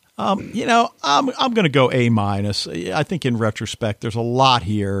 I'm going to go A-. I think in retrospect, there's a lot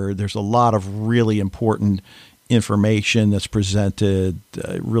here. There's a lot of really important information that's presented.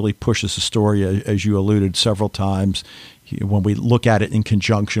 It really pushes the story, as you alluded several times. When we look at it in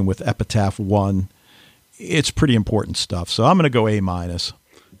conjunction with Epitaph 1, it's pretty important stuff. So I'm going to go A-.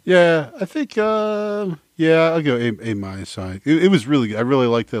 Yeah, I think, I'll go A-. On it. It was really good. I really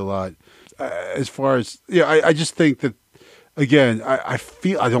liked it a lot. As far as, I just think that, again, I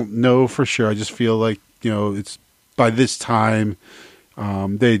don't know for sure. I just feel like, it's by this time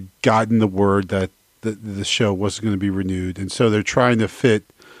they'd gotten the word that the show wasn't going to be renewed. And so they're trying to fit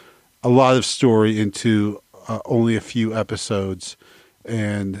a lot of story into only a few episodes.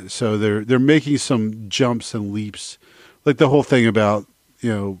 And so they're making some jumps and leaps, like the whole thing about,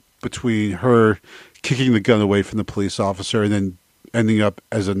 between her kicking the gun away from the police officer and then ending up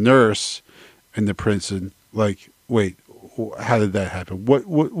as a nurse in the prison. Like, wait, how did that happen?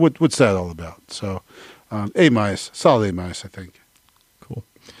 What's that all about? So, A-, solid A-, I think. Cool.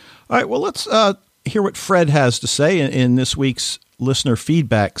 All right. Well, let's hear what Fred has to say in this week's listener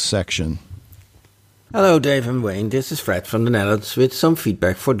feedback section. Hello, Dave and Wayne. This is Fred from the Netherlands with some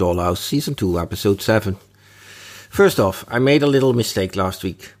feedback for Dollhouse Season 2, Episode 7. First off, I made a little mistake last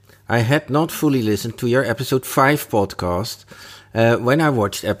week. I had not fully listened to your Episode 5 podcast when I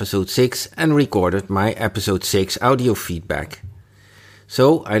watched Episode 6 and recorded my Episode 6 audio feedback.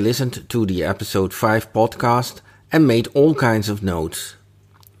 So I listened to the Episode 5 podcast and made all kinds of notes.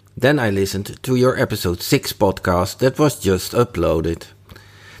 Then I listened to your Episode 6 podcast that was just uploaded.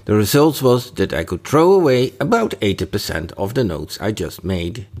 The result was that I could throw away about 80% of the notes I just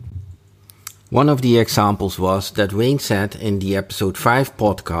made. One of the examples was that Wayne said in the Episode 5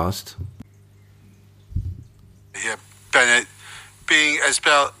 podcast, "Yeah, Bennett, being as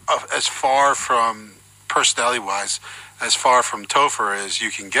far from, personality-wise, as far from Topher as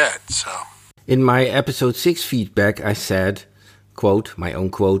you can get, so." In my Episode 6 feedback I said, quote, my own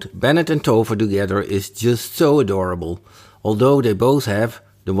quote, "Bennett and Topher together is just so adorable, although they both have,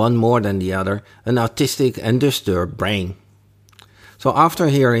 the one more than the other, an autistic and disturbed brain." So after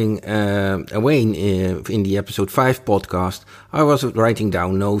hearing Wayne in the Episode 5 podcast, I was writing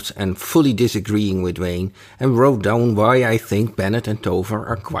down notes and fully disagreeing with Wayne and wrote down why I think Bennett and Topher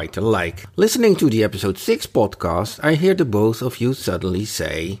are quite alike. Listening to the Episode 6 podcast, I hear the both of you suddenly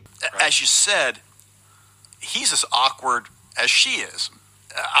say, as you said, he's as awkward as she is.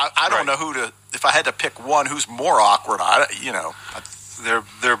 I don't know if I had to pick one who's more awkward,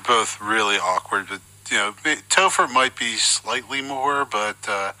 They're both really awkward, but Topher might be slightly more, but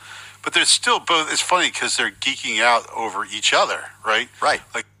they're still both. It's funny because they're geeking out over each other, right? Right.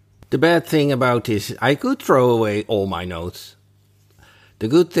 Like the bad thing about this, I could throw away all my notes. The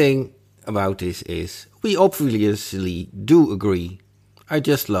good thing about this is we obviously do agree. I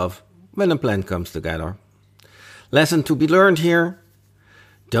just love when a plan comes together. Lesson to be learned here: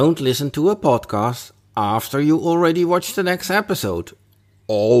 don't listen to a podcast after you already watched the next episode.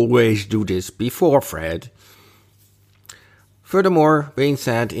 Always do this before, Fred. Furthermore, Wayne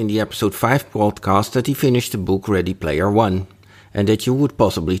said in the Episode 5 podcast that he finished the book Ready Player One, and that you would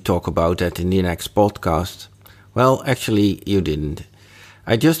possibly talk about that in the next podcast. Well, actually, you didn't.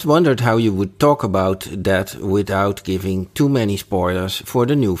 I just wondered how you would talk about that without giving too many spoilers for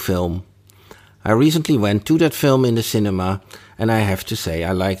the new film. I recently went to that film in the cinema, and I have to say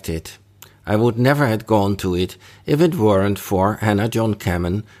I liked it. I would never have gone to it if it weren't for Hannah John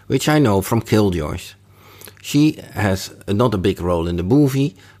Kamen, which I know from Killjoys. She has not a big role in the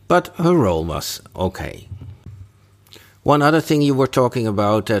movie, but her role was okay. One other thing you were talking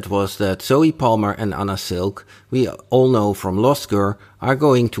about that was that Zoe Palmer and Anna Silk, we all know from Lost Girl, are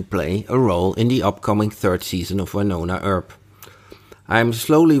going to play a role in the upcoming third season of Wynonna Earp. I'm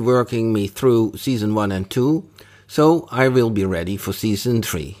slowly working me through season 1 and 2, so I will be ready for season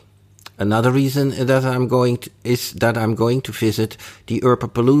 3. Another reason that I'm going to visit the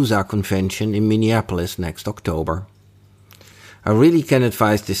Earpapalooza convention in Minneapolis next October. I really can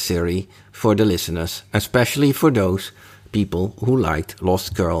advise this series for the listeners, especially for those people who liked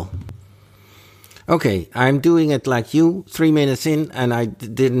Lost Girl. Okay, I'm doing it like you, 3 minutes in, and I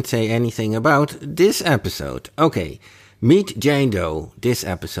didn't say anything about this episode. Okay, meet Jane Doe, this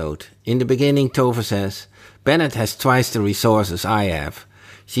episode. In the beginning, Topher says, Bennett has twice the resources I have.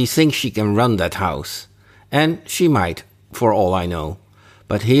 She thinks she can run that house. And she might, for all I know.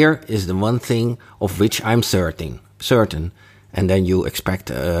 But here is the one thing of which I'm certain. And then you expect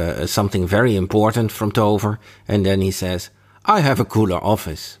something very important from Topher. And then he says, I have a cooler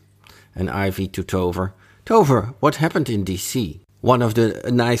office. And Ivy to Topher, Topher, what happened in D.C.? One of the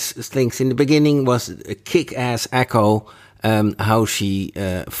nice things in the beginning was a kick-ass Echo, how she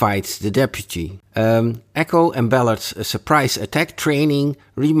fights the deputy. Echo and Ballard's surprise attack training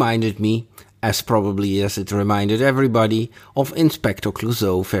reminded me, as probably as it reminded everybody, of Inspector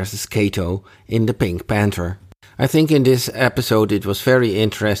Clouseau versus Kato in The Pink Panther. I think in this episode it was very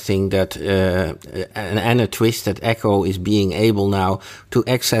interesting that and a twist that Echo is being able now to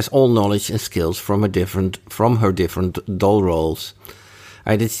access all knowledge and skills from her different doll roles.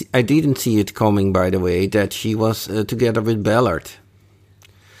 I didn't see it coming, by the way, that she was together with Ballard.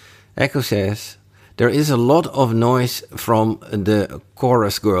 Echo says, there is a lot of noise from the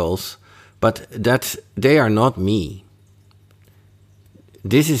chorus girls, but that they are not me.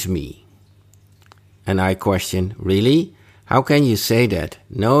 This is me. And I question, really? How can you say that,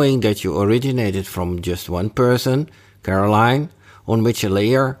 knowing that you originated from just one person, Caroline, on which a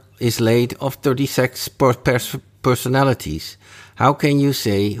layer is laid of 36 personalities? How can you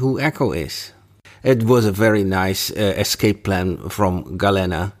say who Echo is? It was a very nice escape plan from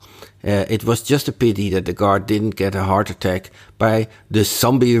Galena. It was just a pity that the guard didn't get a heart attack by the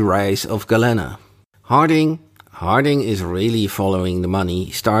zombie rise of Galena. Harding is really following the money,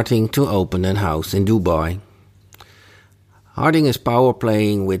 starting to open a house in Dubai. Harding is power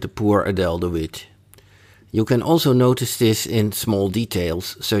playing with the poor Adele DeWitt. You can also notice this in small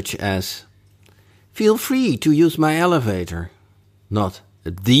details, such as, feel free to use my elevator. Not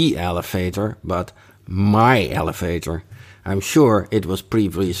the elevator, but my elevator. I'm sure it was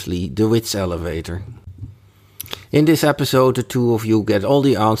previously DeWitt's elevator. In this episode, the two of you get all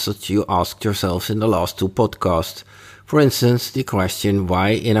the answers you asked yourselves in the last two podcasts. For instance, the question why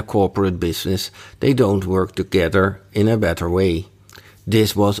in a corporate business they don't work together in a better way.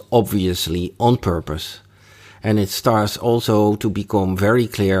 This was obviously on purpose. And it starts also to become very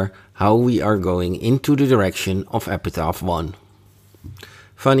clear how we are going into the direction of Epitaph 1.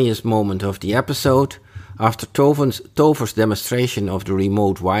 Funniest moment of the episode, after Topher's demonstration of the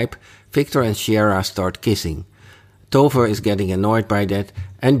remote wipe, Victor and Sierra start kissing. Topher is getting annoyed by that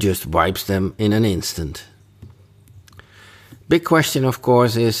and just wipes them in an instant. Big question, of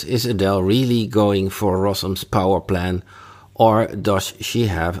course, is Adele really going for Rossum's power plan, or does she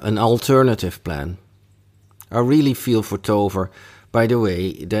have an alternative plan? I really feel for Topher, by the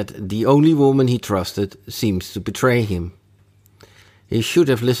way, that the only woman he trusted seems to betray him. He should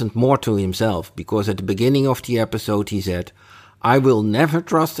have listened more to himself, because at the beginning of the episode he said, I will never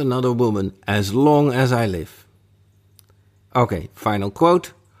trust another woman as long as I live. Okay, final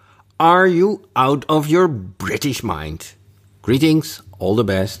quote. Are you out of your British mind? Greetings, all the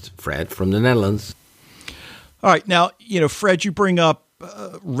best, Fred from the Netherlands. All right, now, Fred, you bring up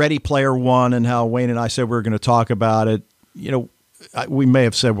Ready Player One and how Wayne and I said we were going to talk about it. We may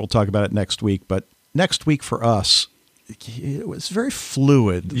have said we'll talk about it next week, but next week for us, it was very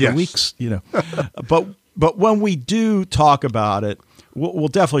fluid. Yes. The weeks, but when we do talk about it, we'll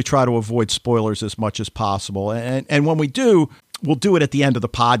definitely try to avoid spoilers as much as possible. And when we do, we'll do it at the end of the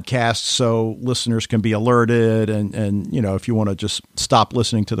podcast so listeners can be alerted. And if you want to just stop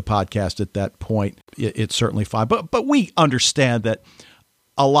listening to the podcast at that point, it's certainly fine. But we understand that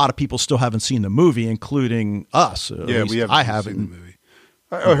a lot of people still haven't seen the movie, including us. Yeah, we haven't. I haven't seen the movie.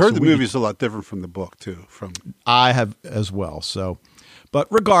 I heard the movie is a lot different from the book too. I have as well. So, but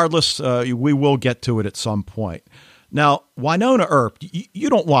regardless, we will get to it at some point. Now, Wynonna Earp, you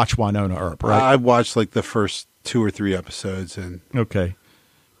don't watch Wynonna Earp, right? I watched like the first 2 or 3 episodes, and okay,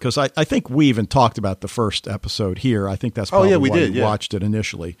 because I think we even talked about the first episode here. I think that's probably why we watched it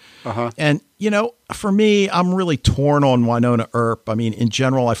initially. And for me, I'm really torn on Wynonna Earp. I mean, in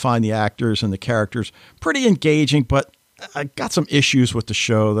general, I find the actors and the characters pretty engaging, but I got some issues with the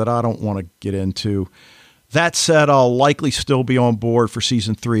show that I don't want to get into. That said, I'll likely still be on board for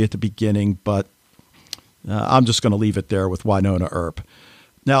season 3 at the beginning, but I'm just going to leave it there with Wynonna Earp.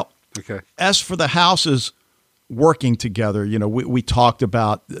 Now, As for the houses working together, we talked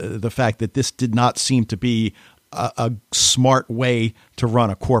about the fact that this did not seem to be a smart way to run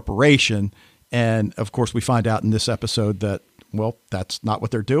a corporation. And of course, we find out in this episode that, well, that's not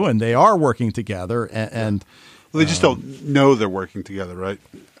what they're doing. They are working together, and they just don't know they're working together, right?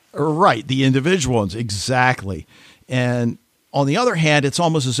 Right, the individual ones, exactly. And on the other hand, it's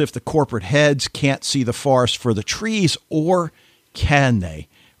almost as if the corporate heads can't see the forest for the trees, or can they?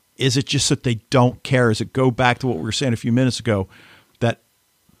 Is it just that they don't care? Does it go back to what we were saying a few minutes ago, that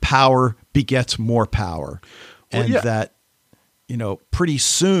power begets more power, and that, pretty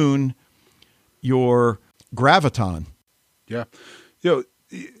soon your graviton. Yeah.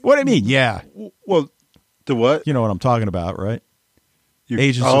 What do you mean? Yeah. Well, the what? You know what I'm talking about, right?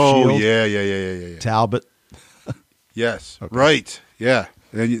 Agents of S.H.I.E.L.D. Yeah. Talbot. Yes. Okay. Right. Yeah.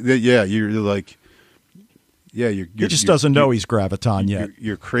 You're like, he just doesn't know he's graviton yet.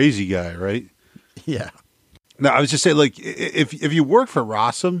 You're a crazy guy, right? Yeah. No, I was just saying, like, if you work for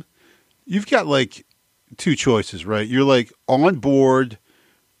Rossum, you've got like 2 choices, right? You're like on board,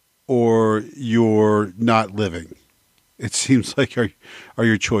 or you're not living. It seems like are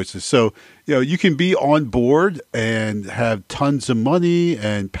your choices. So, you can be on board and have tons of money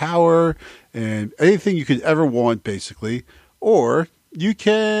and power and anything you could ever want, basically. Or you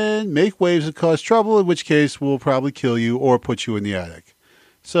can make waves and cause trouble, in which case we'll probably kill you or put you in the attic.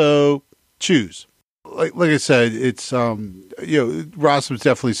 So choose. Like I said, it's Rossum's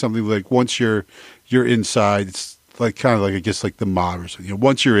definitely something like once you're inside, it's like kind of like, I guess, like the mob or something.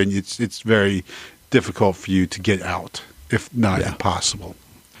 Once you're in, it's very difficult for you to get out, if not impossible.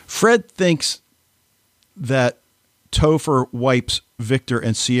 Fred thinks that Topher wipes Victor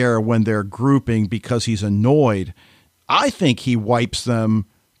and Sierra when they're grouping because he's annoyed. I think he wipes them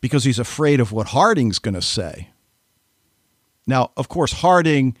because he's afraid of what Harding's going to say. Now, of course,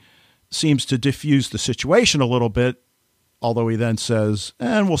 Harding seems to diffuse the situation a little bit, although he then says,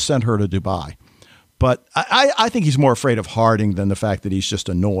 and we'll send her to Dubai. But I think he's more afraid of Harding than the fact that he's just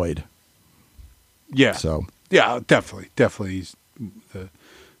annoyed. Yeah. So yeah, definitely. He's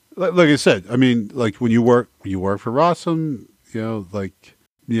like I said. I mean, like when you work for Rossum,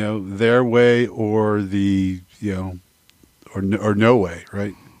 their way or the or no way,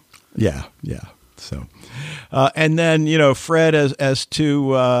 right? Yeah. So, and then Fred, as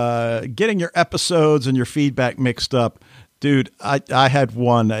to getting your episodes and your feedback mixed up. Dude, I had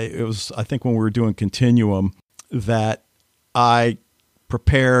one. It was, I think, when we were doing Continuum, that I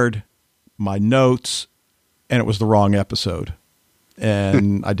prepared my notes and it was the wrong episode.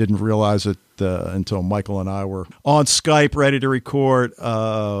 And I didn't realize it until Michael and I were on Skype ready to record.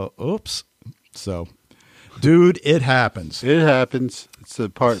 Oops. So, dude, it happens. It happens. It's a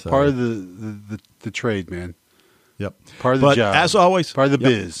part of the trade, man. Yep. Part of the job. As always, part of the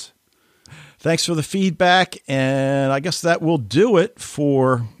biz. Thanks for the feedback, and I guess that will do it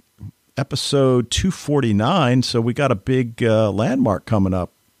for episode 249. So we got a big landmark coming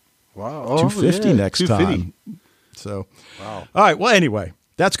up. Wow. 250 next 250. Time. So, wow. All right. Well, anyway,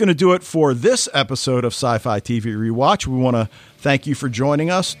 that's going to do it for this episode of Sci-Fi TV Rewatch. We want to thank you for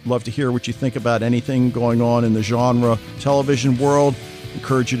joining us. Love to hear what you think about anything going on in the genre television world.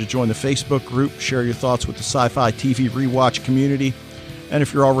 Encourage you to join the Facebook group. Share your thoughts with the Sci-Fi TV Rewatch community. And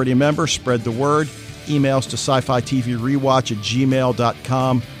if you're already a member, spread the word. Emails to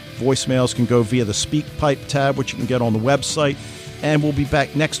sci-fi-tvrewatch@gmail.com. Voicemails can go via the SpeakPipe tab, which you can get on the website. And we'll be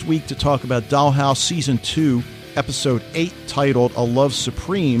back next week to talk about Dollhouse Season 2, Episode 8, titled A Love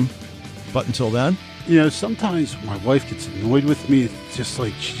Supreme. But until then... sometimes my wife gets annoyed with me. It's just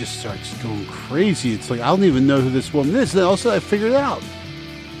like she just starts going crazy. It's like, I don't even know who this woman is. And then also I figured it out.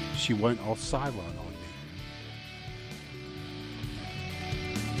 She went all Cylon